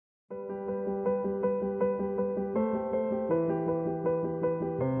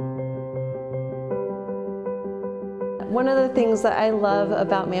One of the things that I love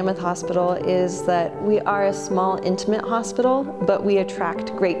about Mammoth Hospital is that we are a small, intimate hospital, but we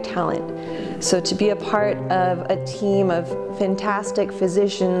attract great talent. So to be a part of a team of fantastic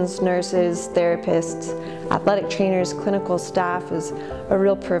physicians, nurses, therapists, athletic trainers, clinical staff is a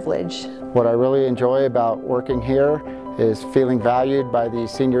real privilege. What I really enjoy about working here is feeling valued by the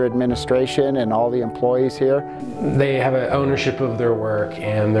senior administration and all the employees here. They have an ownership of their work,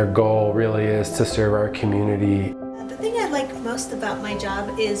 and their goal really is to serve our community. The thing I like most about my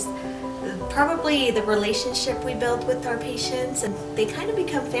job is probably the relationship we build with our patients, and they kind of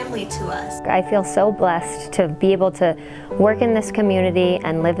become family to us. I feel so blessed to be able to work in this community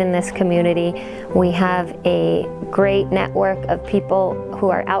and live in this community. We have a great network of people who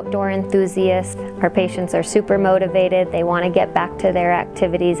are outdoor enthusiasts. Our patients are super motivated. They want to get back to their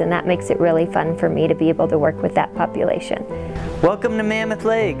activities, and that makes it really fun for me to be able to work with that population. Welcome to Mammoth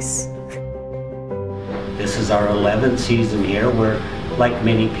Lakes. This is our 11th season here. We're, like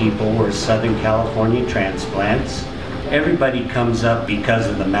many people, we're Southern California transplants. Everybody comes up because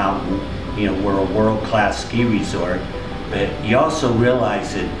of the mountain. You know, we're a world-class ski resort, but you also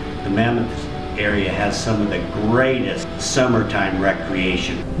realize that the Mammoth area has some of the greatest summertime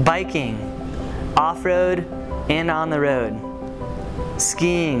recreation. Biking, off-road and on the road.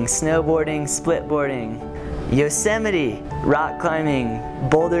 Skiing, snowboarding, splitboarding. Yosemite, rock climbing,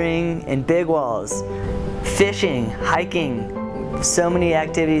 bouldering and big walls. Fishing, hiking. So many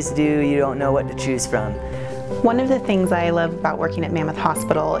activities to do, you don't know what to choose from. One of the things I love about working at Mammoth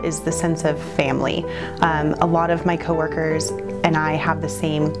Hospital is the sense of family. A lot of my coworkers and I have the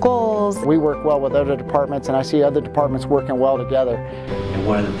same goals. We work well with other departments, and I see other departments working well together. And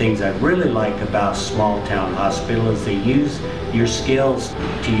one of the things I really like about small town hospital is they use your skills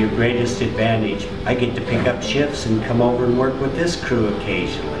to your greatest advantage. I get to pick up shifts and come over and work with this crew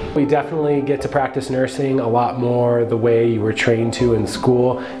occasionally. We definitely get to practice nursing a lot more the way you were trained to in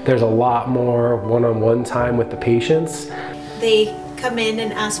school. There's a lot more one-on-one time with the patients. They come in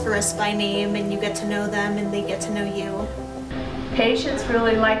and ask for us by name, and you get to know them and they get to know you. Patients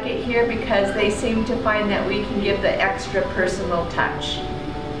really like it here because they seem to find that we can give the extra personal touch.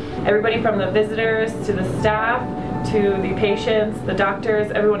 Everybody from the visitors to the staff to the patients, the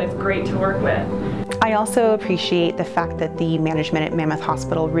doctors, everyone is great to work with. I also appreciate the fact that the management at Mammoth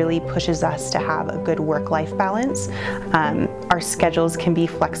Hospital really pushes us to have a good work-life balance. Our schedules can be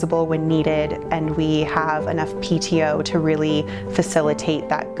flexible when needed, and we have enough PTO to really facilitate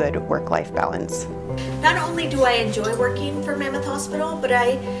that good work-life balance. Not only do I enjoy working for Mammoth Hospital, but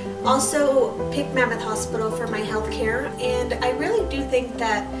I also pick Mammoth Hospital for my health care, and I really do think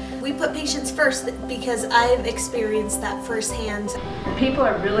that we put patients first because I've experienced that firsthand. People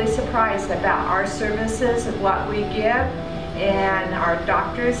are really surprised about our services and what we give, and our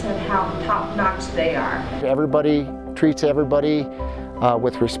doctors and how top-notch they are. Everybody treats everybody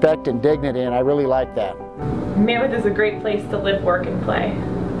with respect and dignity, and I really like that. Mammoth is a great place to live, work, and play.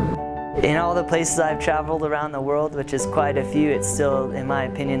 In all the places I've traveled around the world, which is quite a few, it's still, in my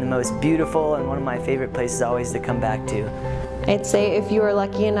opinion, the most beautiful and one of my favorite places always to come back to. I'd say if you were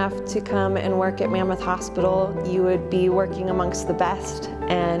lucky enough to come and work at Mammoth Hospital, you would be working amongst the best,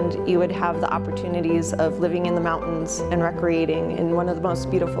 and you would have the opportunities of living in the mountains and recreating in one of the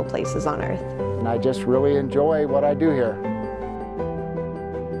most beautiful places on earth. And I just really enjoy what I do here.